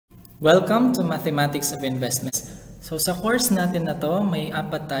Welcome to Mathematics of Investments. So sa course natin na to, may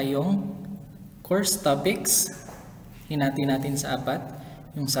apat tayong course topics. Hinati natin sa apat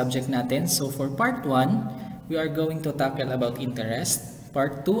yung subject natin. So for part 1, we are going to tackle about interest.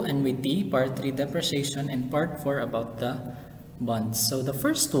 Part 2, annuity. Part 3, depreciation. And part 4, about the bonds. So the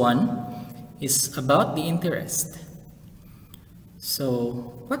first one is about the interest. So,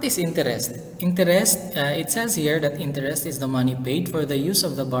 what is interest? Interest, it says here that interest is the money paid for the use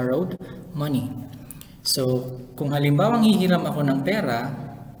of the borrowed money. So, kung halimbawa hihiram ako ng pera,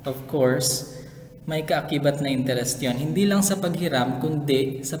 of course, may kaakibat na interest yon. Hindi lang sa paghiram,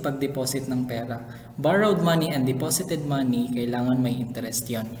 kundi sa pag-deposit ng pera. Borrowed money and deposited money, kailangan may interest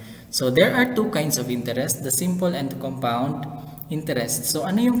yon. So, there are two kinds of interest, the simple and the compound interest. So,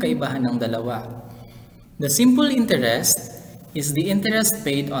 ano yung kaibahan ng dalawa? The simple interest is the interest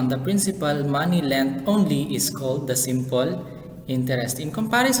paid on the principal money lent only is called the simple interest. In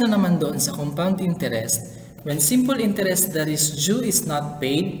comparison naman doon sa compound interest, when simple interest that is due is not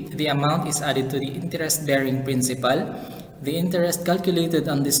paid, the amount is added to the interest-bearing principal. The interest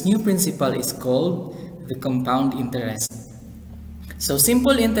calculated on this new principal is called the compound interest. So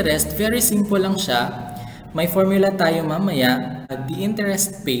simple interest, very simple lang siya. May formula tayo mamaya. The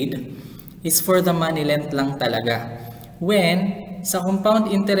interest paid is for the money lent lang talaga. When, sa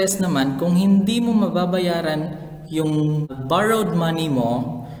compound interest naman, kung hindi mo mababayaran yung borrowed money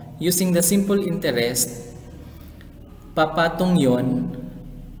mo using the simple interest, papatong yon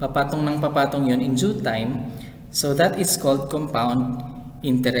in due time. So that is called compound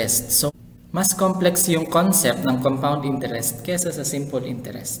interest. So, mas complex yung concept ng compound interest kesa sa simple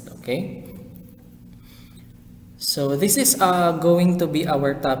interest. Okay? So this is going to be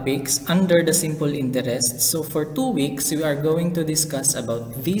our topics under the simple interest. So for 2 weeks, we are going to discuss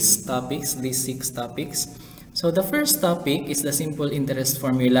about these topics, these 6 topics. So the first topic is the simple interest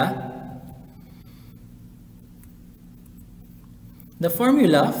formula. The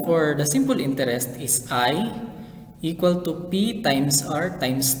formula for the simple interest is I equal to P times R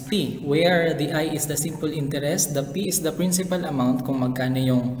times T, where the I is the simple interest, the P is the principal amount kung magkano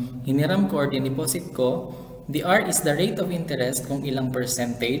yung hiniram ko or dineposit ko. The R is the rate of interest, kung ilang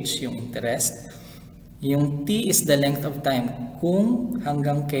percentage yung interest. Yung T is the length of time, kung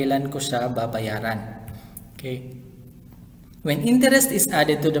hanggang kailan ko siya babayaran. Okay. When interest is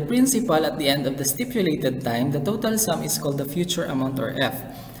added to the principal at the end of the stipulated time, the total sum is called the future amount, or F.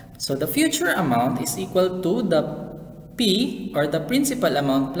 So the future amount is equal to the P, or the principal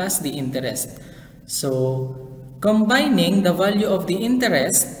amount, plus the interest. So combining the value of the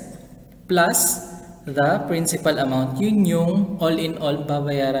interest plus the principal amount, yun yung all-in-all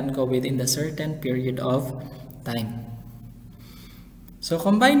babayaran ko within the certain period of time. So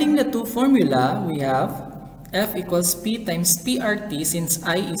combining the two formula, we have F equals P times PRT, since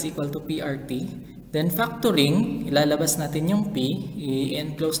I is equal to PRT. Then factoring, ilalabas natin yung P,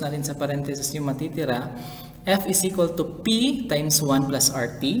 i-enclose natin sa parenthesis yung matitira. F is equal to P times 1 plus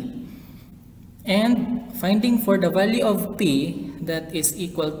RT. And finding for the value of P, that is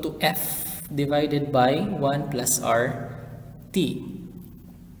equal to F divided by 1 plus RT.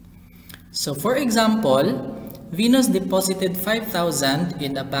 So for example, Venus deposited 5,000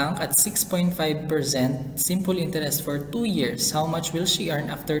 in a bank at 6.5% simple interest for 2 years. How much will she earn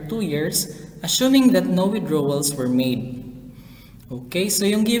after 2 years, assuming that no withdrawals were made? Okay, so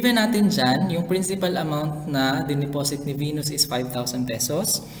yung given natin dyan, yung principal amount na dineposit ni Venus is 5,000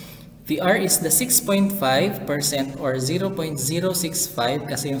 pesos. The R is the 6.5% or 0.065,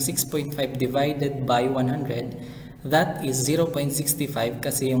 kasi yung 6.5 divided by 100, that is 0.65,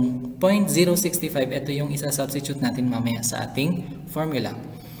 kasi yung 0.065, ito yung isa-substitute natin mamaya sa ating formula.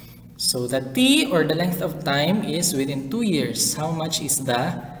 So the T, or the length of time, is within 2 years. How much is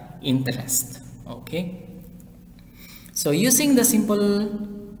the interest? Okay. So using the simple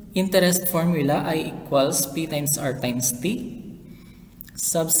interest formula, I equals P times R times T.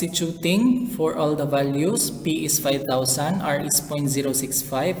 Substituting for all the values, P is 5,000, R is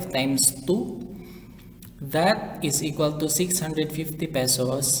 0.065 times 2. That is equal to 650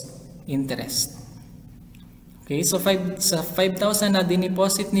 pesos interest. Okay, so sa 5,000 na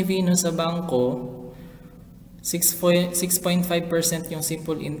dineposit ni Venus sa bangko, 6.5% yung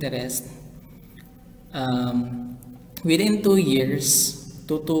simple interest. Within 2 years,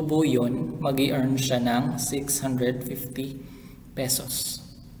 tutubo yun, mag-i-earn siya ng 650 pesos.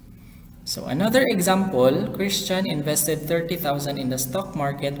 So another example, Christian invested 30,000 in the stock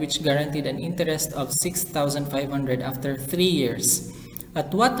market, which guaranteed an interest of 6,500 after 3 years.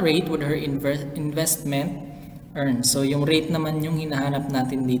 At what rate would her investment earn? So yung rate naman yung hinahanap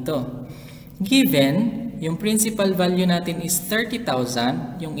natin dito. Given yung principal value natin is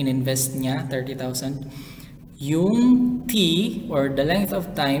 30,000, yung ininvest niya, 30,000. Yung T, or the length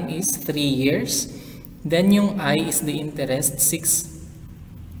of time, is 3 years. Then yung I is the interest,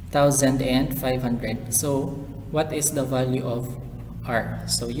 6,500. So, what is the value of R?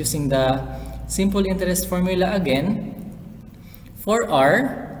 So, using the simple interest formula again, for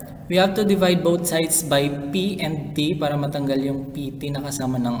R, we have to divide both sides by P and T para matanggal yung PT na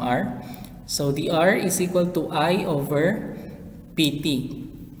kasama ng R. So, the R is equal to I over PT.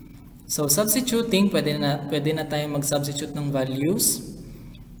 So, substituting, pwede na tayo mag-substitute ng values.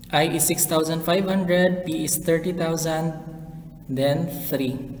 I is 6,500, P is 30,000, then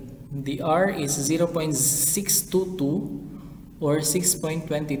 3. The R is 0.622 or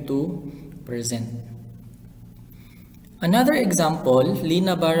 6.22%. Another example,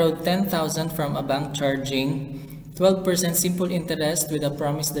 Lina borrowed 10,000 from a bank charging 12% simple interest with a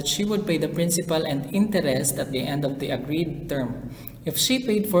promise that she would pay the principal and interest at the end of the agreed term. If she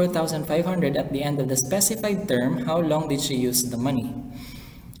paid 4,500 at the end of the specified term, how long did she use the money?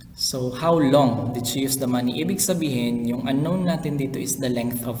 So, how long did she use the money? Ibig sabihin, yung unknown natin dito is the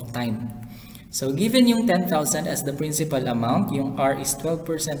length of time. So, given yung 10,000 as the principal amount, yung R is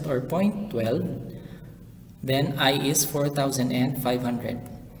 12% or 0.12, then I is 4,500.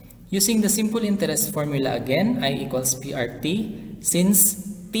 Using the simple interest formula again, I equals PRT. Since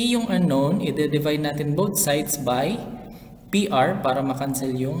P yung unknown, i-divide natin both sides by PR para makancel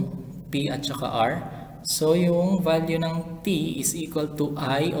yung P at saka R. So, yung value ng T is equal to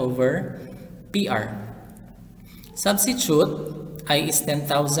I over PR. Substitute, I is 10,000.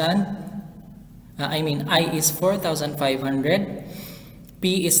 I is 4,500.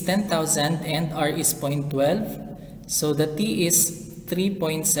 P is 10,000 and R is 0.12. So, the T is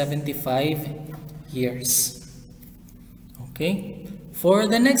 3.75 years. Okay. For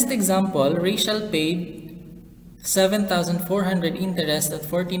the next example, Rachel paid 7,400 interest at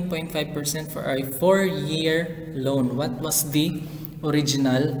 14.5% for a 4-year loan. What was the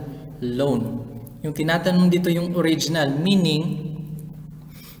original loan? Yung tinatanong dito yung original, meaning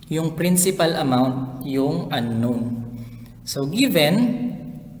yung principal amount, yung unknown. So, given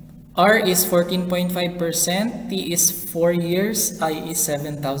R is 14.5%, T is 4 years, I is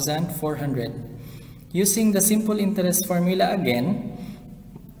 7,400. Using the simple interest formula again,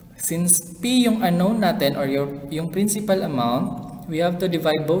 since P yung unknown natin or yung principal amount, we have to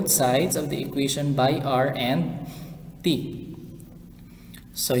divide both sides of the equation by R and T.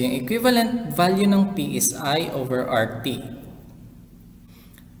 So, yung equivalent value ng P is I over RT.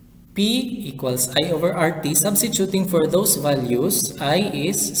 P equals I over RT. Substituting for those values, I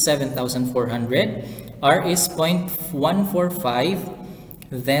is 7,400, R is 0.145,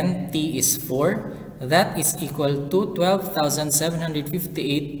 then T is 4. That is equal to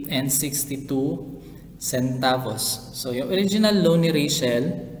 12,758 and 62 centavos. So, yung original loan ni Rachel,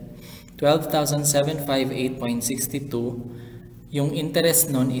 12,758.62. Yung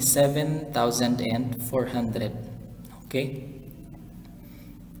interest nun is 7,400. Okay?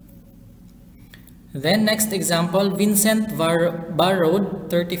 Then, next example, Vincent borrowed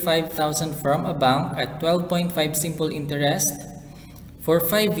 35,000 from a bank at 12.5 simple interest for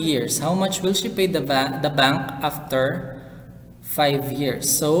 5 years. How much will she pay the bank after 5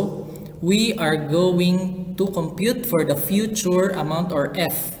 years? So, we are going to compute for the future amount or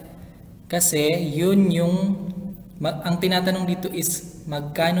F. Kasi, yun yung, ang tinatanong dito is,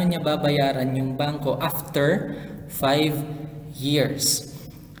 magkano niya babayaran yung bangko after 5 years.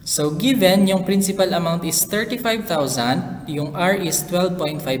 So, given yung principal amount is 35,000, yung R is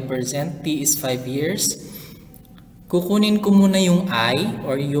 12.5%, T is 5 years, kukunin ko muna yung I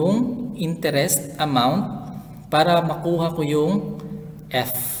or yung interest amount para makuha ko yung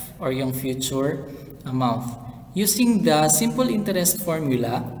F or yung future amount. Using the simple interest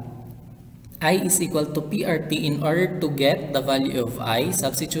formula, I is equal to PRT in order to get the value of I,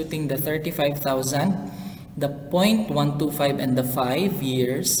 substituting the 35,000, the 0.125 and the 5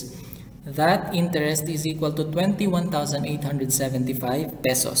 years, that interest is equal to 21,875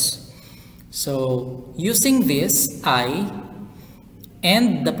 pesos. So, using this, I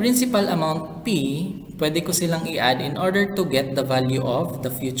and the principal amount P, pwede ko silang i-add in order to get the value of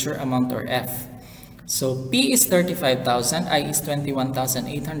the future amount or F. So, P is 35,000, I is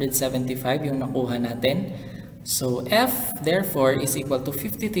 21,875 yung nakuha natin. So, F, therefore, is equal to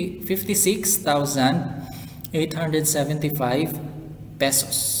 56,875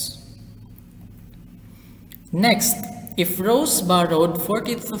 pesos. Next, if Rose borrowed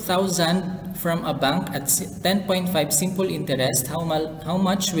 42,000 from a bank at 10.5 simple interest, how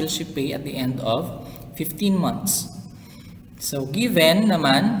much will she pay at the end of 15 months? So, given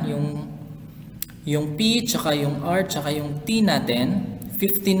naman yung yung P, tsaka yung R, tsaka yung T natin,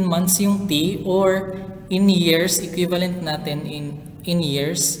 15 months yung T, or in years, equivalent natin in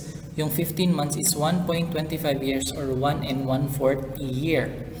years, yung 15 months is 1.25 years or 1 and 1/4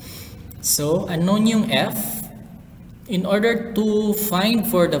 year. So, unknown yung F. In order to find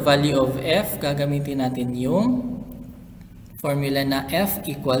for the value of F, gagamitin natin yung formula na F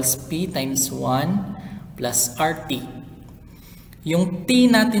equals P times 1 plus RT. Yung T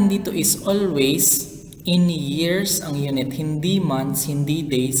natin dito is always in years ang unit, hindi months, hindi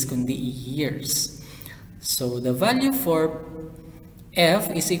days, kundi years. So, the value for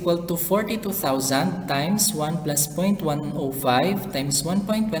F is equal to 42,000 times 1 plus 0.105 times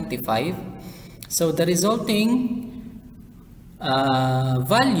 1.25. So, the resulting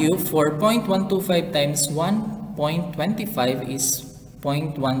value for 0.125 times 1.25 is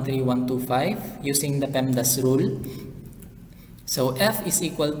 0.13125 using the PEMDAS rule. So, F is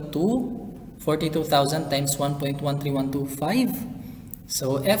equal to 42,000 times 1.13125.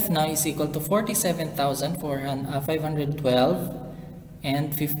 So, F now is equal to 47,512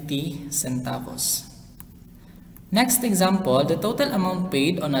 and 50 centavos. Next example, the total amount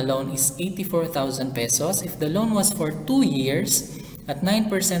paid on a loan is 84,000 pesos. If the loan was for 2 years at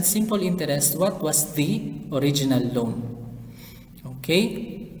 9% simple interest, what was the original loan?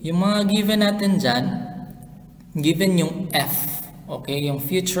 Okay? Yung mga given natin dyan, given yung F, okay, yung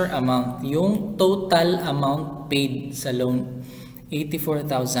future amount, yung total amount paid sa loan,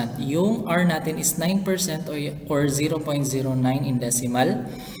 84,000. Yung R natin is 9% or 0.09 in decimal.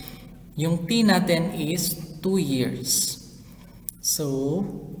 Yung T natin is 2 years. So,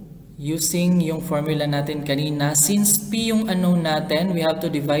 using yung formula natin kanina, since P yung unknown natin, we have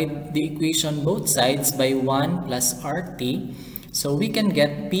to divide the equation both sides by 1 plus RT. So, we can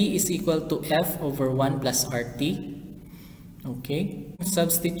get P is equal to F over 1 plus RT. Okay.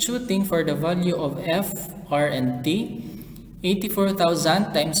 Substituting for the value of F, R, and T,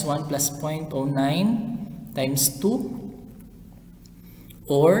 84,000 times 1 plus 0.09 times 2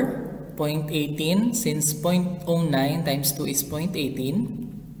 or 0.18 since 0.09 times 2 is 0.18.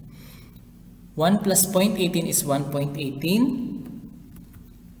 1 plus 0.18 is 1.18.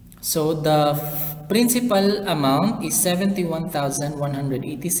 So the principal amount is 71,186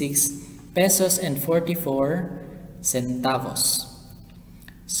 pesos and 44 centavos.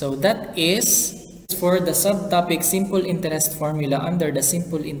 So that is for the subtopic simple interest formula under the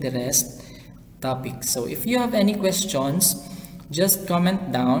simple interest topic. So if you have any questions, just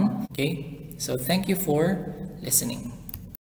comment down. Okay, so thank you for listening.